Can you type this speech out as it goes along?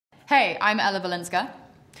Hey, I'm Ella Balinska.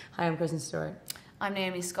 Hi, I'm Kristen Stewart. I'm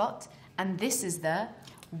Naomi Scott, and this is the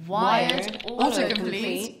WIRED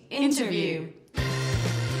Autocomplete Interview.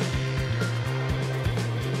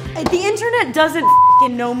 The internet doesn't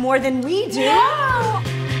f***ing know more than we do. No!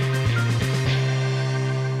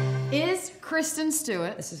 Is Kristen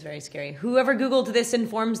Stewart This is very scary. Whoever Googled this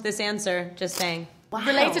informs this answer. Just saying. wow.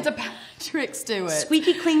 related to Patrick Stewart?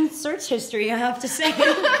 Squeaky clean search history, I have to say.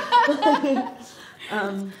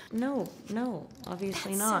 No,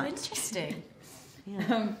 obviously That's not. so interesting.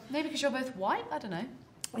 Yeah. Maybe because you're both white? I don't know.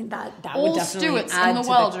 And that All would definitely Stewarts add in the to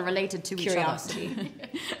world are related to curiosity. each other.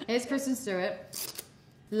 Is Kristen Stewart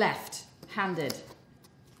left-handed?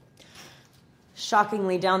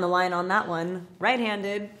 Shockingly down the line on that one,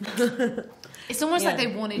 right-handed. It's almost Yeah. like they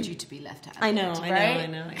wanted you to be left-handed. I know. right?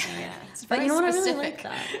 Yeah. It's But very you know what? I specific. really like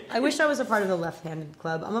that. I wish I was a part of the left-handed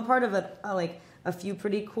club. I'm a part of a few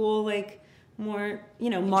pretty cool, more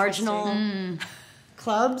marginal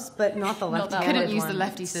clubs, but not the Not that left-handed Couldn't use the one.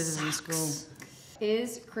 lefty scissors in school.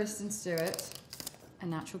 Is Kristen Stewart a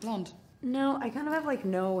natural blonde? No, I kind of have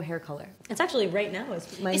no hair color. It's actually right now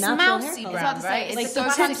is my It's natural mousy hair brown, color. to say, right? it's It's so the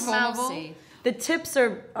classic transformable. mousy. The tips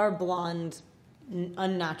are blonde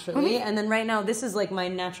unnaturally, and then right now this is my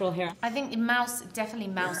natural hair. I think definitely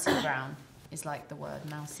mousy brown is like the word,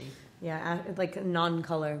 mousy. Yeah,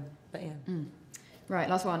 non-color, but yeah. Right,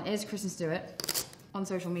 last one. Is Kristen Stewart on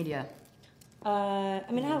social media? I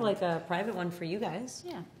have a private one for you guys.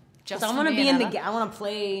 Yeah. So I want to be in the game. I want to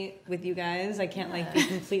play with you guys. I can't be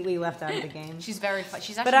completely left out of the game. She's very fun.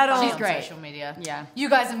 She's But actually I don't- funny She's on great. social media. Yeah. You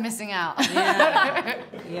guys are missing out.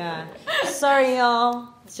 Yeah. Sorry, y'all.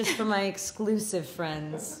 It's just for my exclusive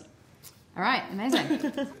friends. All right,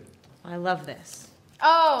 amazing. I love this.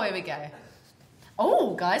 Oh, here we go.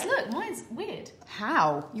 Oh, guys, look, mine's weird.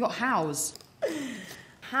 How? You got hows.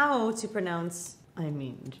 How to pronounce?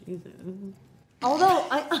 Jesus. Although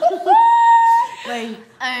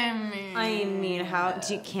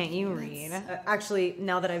can't you read? Actually,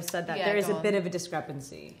 now that I've said that, Yeah, there is go a on. bit of a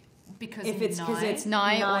discrepancy. Because If it's because it's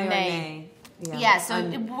Nye or nigh nay. Yeah, so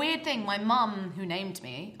the weird thing, my mum, who named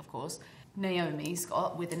me, of course, Naomi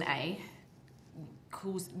Scott with an A,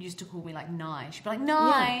 used to call me Nye. She'd be like,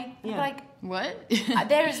 Nye. Yeah, I'd be What?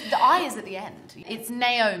 the I is at the end. It's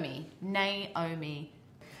Naomi. Naomi.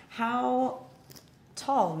 How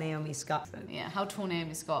tall Naomi Scott? Yeah, how tall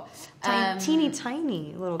Naomi Scott? Teeny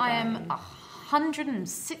tiny little guy. I am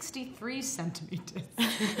 163 centimeters.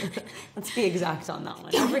 Let's be exact on that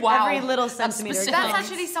one. Wow. Every little centimeter. That's counts.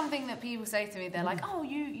 actually something that people say to me. They're like, oh,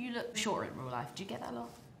 you look shorter in real life. Do you get that a lot?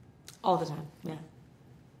 All the time. Yeah.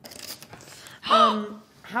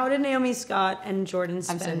 How did Naomi Scott and Jordan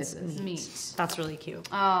Spence Meet. That's really cute.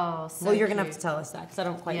 Oh, so Well, you're gonna have cute. to tell us that because I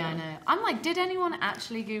don't quite Yeah, I know. know. I'm like, did anyone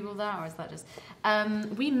actually Google that, or is that just?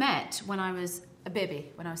 We met when I was a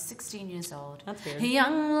baby, when I was 16 years old. That's weird.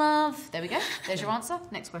 Young love. There we go. There's your answer.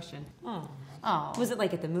 Next question. Oh. Oh. Was it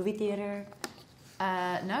at the movie theater?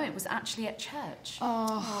 No, it was actually at church.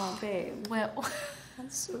 Oh, babe. Well,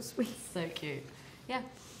 That's so sweet. so cute. Yeah,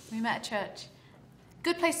 we met at church.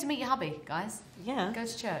 Good place to meet your hubby, guys. Yeah. Go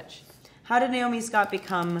to church. How did Naomi Scott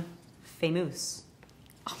become famous?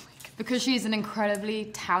 Oh my god. Because she's an incredibly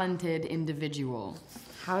talented individual.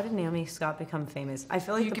 How did Naomi Scott become famous? I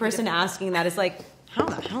feel like the could be person asking that is how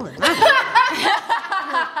the hell did that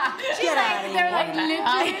Get out of They're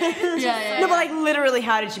here. literally. Yeah. No, but literally,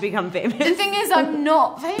 how did she become famous? The thing is, I'm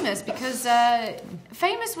not famous because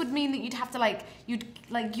famous would mean that you'd have to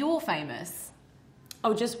you're famous.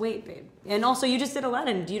 Oh, just wait, babe. And also, you just did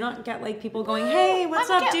Aladdin. Do you not get people going, "Hey, what's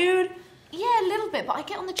I up, get- dude"? Yeah, a little bit, but I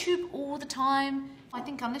get on the tube all the time. I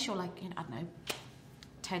think unless you're I don't know,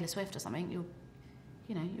 Taylor Swift or something, you're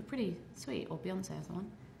pretty sweet, or Beyonce or someone.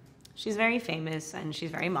 She's very famous and she's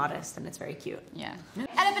very modest and it's very cute. Yeah.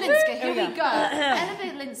 Ella Balinska, here we we go. Ella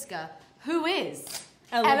Balinska, who is?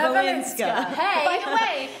 Ella Balinska. Hey, by the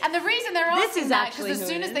way, and the reason they're This asking is that actually because as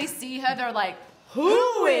who soon it as is. they see her, they're like,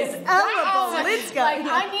 Who is Ella wow. Balinska?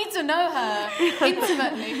 I need to know her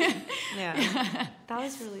intimately. Yeah, that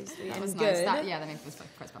was really sweet. That and was good. nice. That was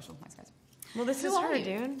quite special. Thanks, guys. Well, this is Who are her, you?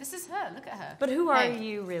 dude. This is her. Look at her. But who are Hey.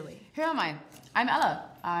 you really? Who am I? I'm Ella.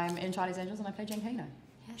 I'm in Charlie's Angels and I play Jane Kano.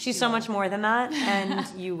 She's so much more than that, and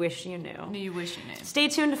you wish you knew. You wish you knew. Stay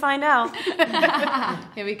tuned to find out.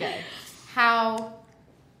 Here we go. How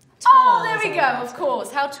Tall there is we go, Ella of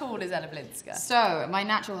course. How tall is Ella Balinska? So, my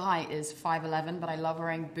natural height is 5'11", but I love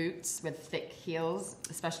wearing boots with thick heels,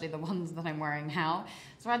 especially the ones that I'm wearing now.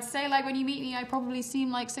 So I'd say, when you meet me, I probably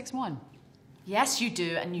seem like 6'1". Yes, you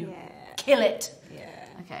do, and you Yeah. kill it. Yeah.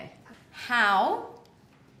 Okay. How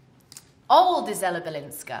old is Ella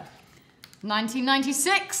Balinska?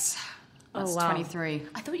 1996. That's Oh, wow. 23.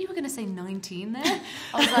 I thought you were going to say 19 there.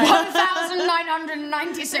 I was like,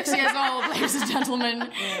 1,996 years old, ladies and gentlemen.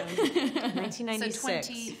 1996. so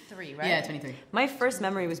 23, right? Yeah, 23. My first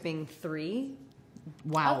memory was being 3.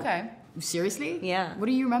 Wow. Okay. Seriously? Yeah. What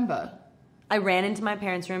do you remember? I ran into my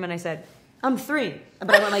parents' room and I said, I'm 3.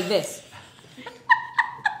 But I went like this.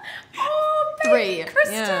 Oh, 3.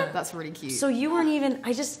 Kristen. Yeah. That's really cute. So you weren't even,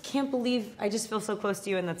 I just can't believe, I just feel so close to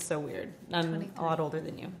you and that's so weird. I'm 23. a lot older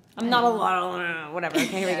than you. I'm not a lot older, whatever. Okay,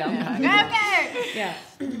 here we go. Okay. Yeah.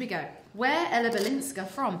 Here we go. Where Ella Balinska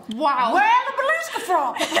from? Wow. Where Ella Balinska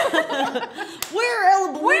from? Where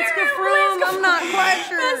Ella Balinska from? I'm not quite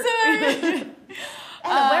sure.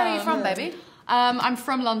 Ella, where are you from, baby? I'm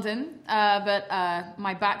from London, but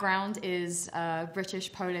my background is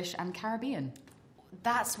British, Polish, and Caribbean.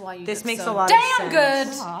 That's why you This look makes so a lot of damn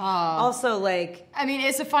sense. good. Also, like, I mean,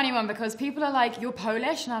 it's a funny one because people are like, "You're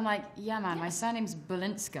Polish," and I'm like, "Yeah, man, my surname's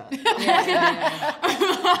Balinska."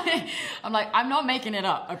 I'm like, I'm not making it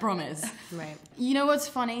up. I promise. right. You know what's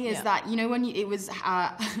funny is that when it was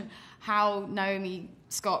how Naomi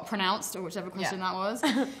Scott pronounced or whichever question that was,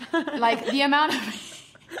 like the amount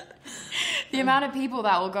of people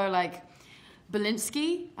that will go like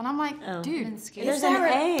Balinski, and I'm like, dude, Balinski. There's is there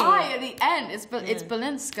an an A. I at the end? It's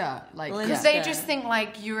Balinska, like Balinska. Because they just think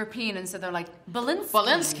like European, and so they're like Balinski.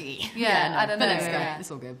 Balinski. Yeah, I don't know. Balinska. Yeah. It's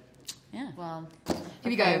all good. Yeah. Well, Here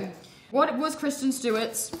we go. What was Kristen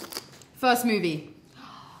Stewart's first movie?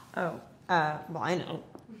 Oh, well, I know.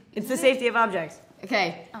 It's The Safety of Objects.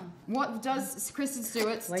 Okay. What does Kristen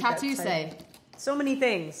Stewart's Like that tattoo title. say? So many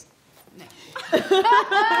things.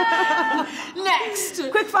 Next.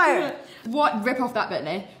 Quick fire. What? Rip off that bit,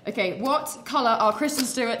 Nay. Okay. What color are Kristen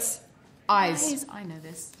Stewart's eyes? I know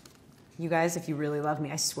this. You guys, if you really love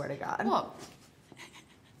me, I swear to God. What?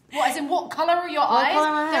 What? As in, what color are your What eyes? color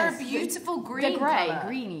are my They're eyes? a beautiful green. They're grey, colour.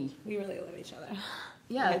 greeny. We really love each other.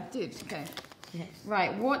 Yeah, dude. Okay.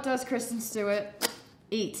 Right. What does Kristen Stewart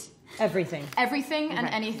eat? Everything. Everything and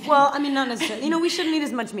anything. Well, I mean, not necessarily. You know, we shouldn't eat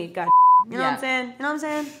as much meat, God. You know what Yeah. I'm saying? You know what I'm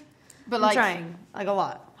saying? but I'm like, trying. Like a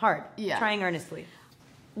lot. Hard. Yeah. Trying earnestly.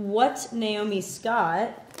 What Naomi Scott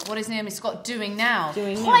What is Naomi Scott doing now?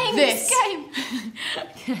 doing now? Playing This. this game.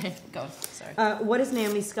 okay. Go on. Sorry. What is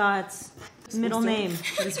Naomi Scott's middle name?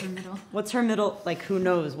 What is her middle? What's her middle? Like, who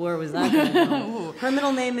knows? Where was that going to go? Her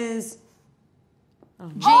middle name is...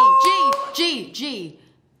 G.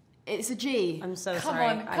 It's a G. I'm so Come sorry.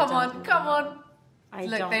 on, come on, come on. I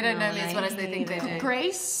Look, they don't know me as well as they think they either. do.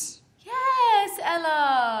 Grace. Yes,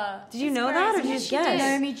 Ella. Did you know that, or did you just guess?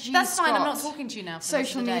 Naomi G. That's fine. I'm not Scott. talking to you now. For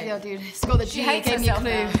Social the rest media, of the day. dude. It's got the She G. hates It gave me a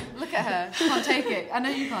herself clue. now. Look at her. She can't take it. I know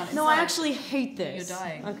you can't. It's No, I fine. actually hate this. You're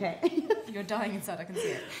dying. Okay. You're dying inside. I can see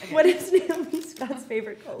it. Okay. What is Naomi Scott's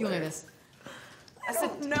favorite color? You'll know this. I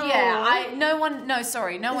said, know. Yeah, no one knows This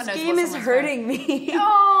what game is someone's hurting me.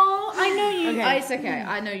 Oh, I know you. Okay. It's okay.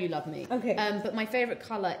 I know you love me. Okay. But my favorite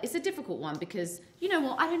color is a difficult one because You know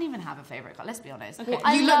what? I don't even have a favourite colour, let's be honest. Okay.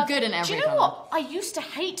 I You look good in Do every you know colour. what? I used to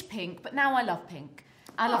hate pink, but now I love pink.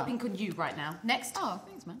 I love pink on you right now. Next. oh,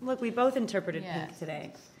 thanks, man. Look, we both interpreted Yeah. pink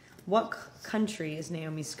today. What country is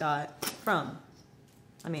Naomi Scott from?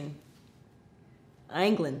 I mean,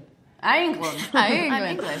 England. England. I'm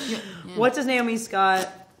English. What does Naomi Scott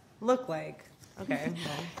look like? Okay.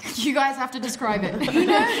 Well. You guys have to describe it. You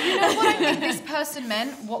know what I think this person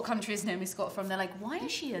meant? What country is Naomi Scott from? They're like, why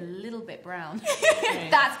is she a little bit brown?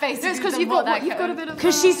 That's basically It's because the- you've what got that you've got a could- bit of.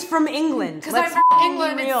 Because she's from England. Because Let's I'm from be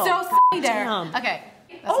England, real. it's so funny there. Damn. Okay.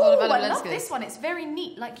 That's a lot of I Ella love Balinska's. this one. It's very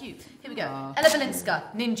neat, like you. Here we go. Oh. Ella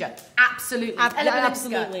Balinska, ninja. Absolutely. Ella Balinska,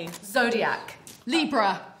 absolutely. Zodiac.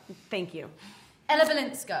 Libra. Thank you. Ella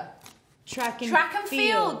Balinska, Track and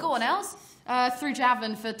field. Go on, Els. Through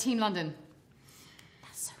javelin for Team London.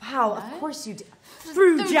 Wow, of course you did.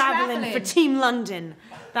 Through Through javelin javelin. for Team London.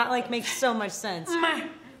 That like makes so much sense. Okay.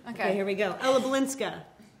 Okay, here we go. Ella Balinska.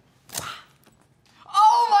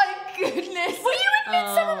 Oh my goodness! Were you in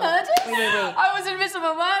Midsummer Murders? Wait. I was in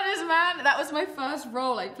Midsummer Murders, man. That was my first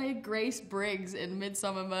role. I played Grace Briggs in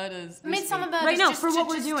Midsummer Murders. this Midsummer week. Murders. Right now, just for to- what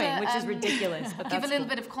we're just doing, to, which is ridiculous. But Give a that's little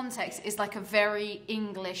cool. bit of context. Is like a very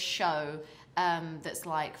English show that's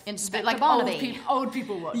like Inspector like Barnaby. old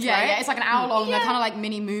people watch. Yeah, right? yeah, it's like an hour long. They're Yeah. kind of like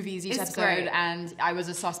mini movies each It's episode, great. and I was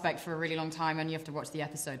a suspect for a really long time, and you have to watch the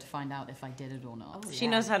episode to find out if I did it or not. She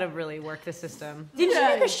knows how to really work the system. Didn't you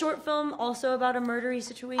make a short film also about a murdery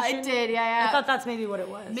situation? I did, yeah. I thought that's maybe what it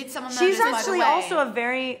was. Midsummer Murders. She's by the actually way. also a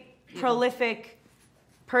very prolific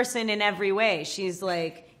person in every way. She's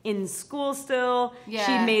like in school still. Yeah.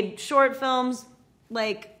 She made short films.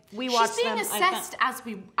 Like we watched She's being them. I assessed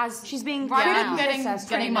as She's being Right, critically I'm getting assessed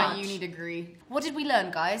getting right my now. uni degree. What did we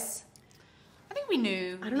learn, guys? I think we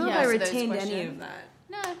knew. I don't know the if I answer to those retained any questions. of that.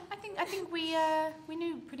 No, I think we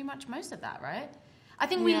knew pretty much most of that, right? I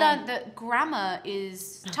think we Yeah. learned that grammar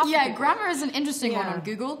is tough. Yeah, for people. grammar is an interesting one Yeah. on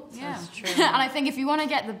Google. Yeah. That's true. And I think if you want to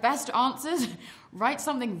get the best answers, write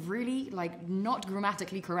something really like not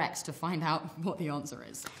grammatically correct to find out what the answer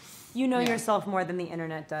is. You know Yeah. yourself more than the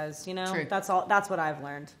internet does, you know? True. That's all. That's what I've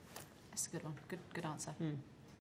learned. That's a good one. Good answer.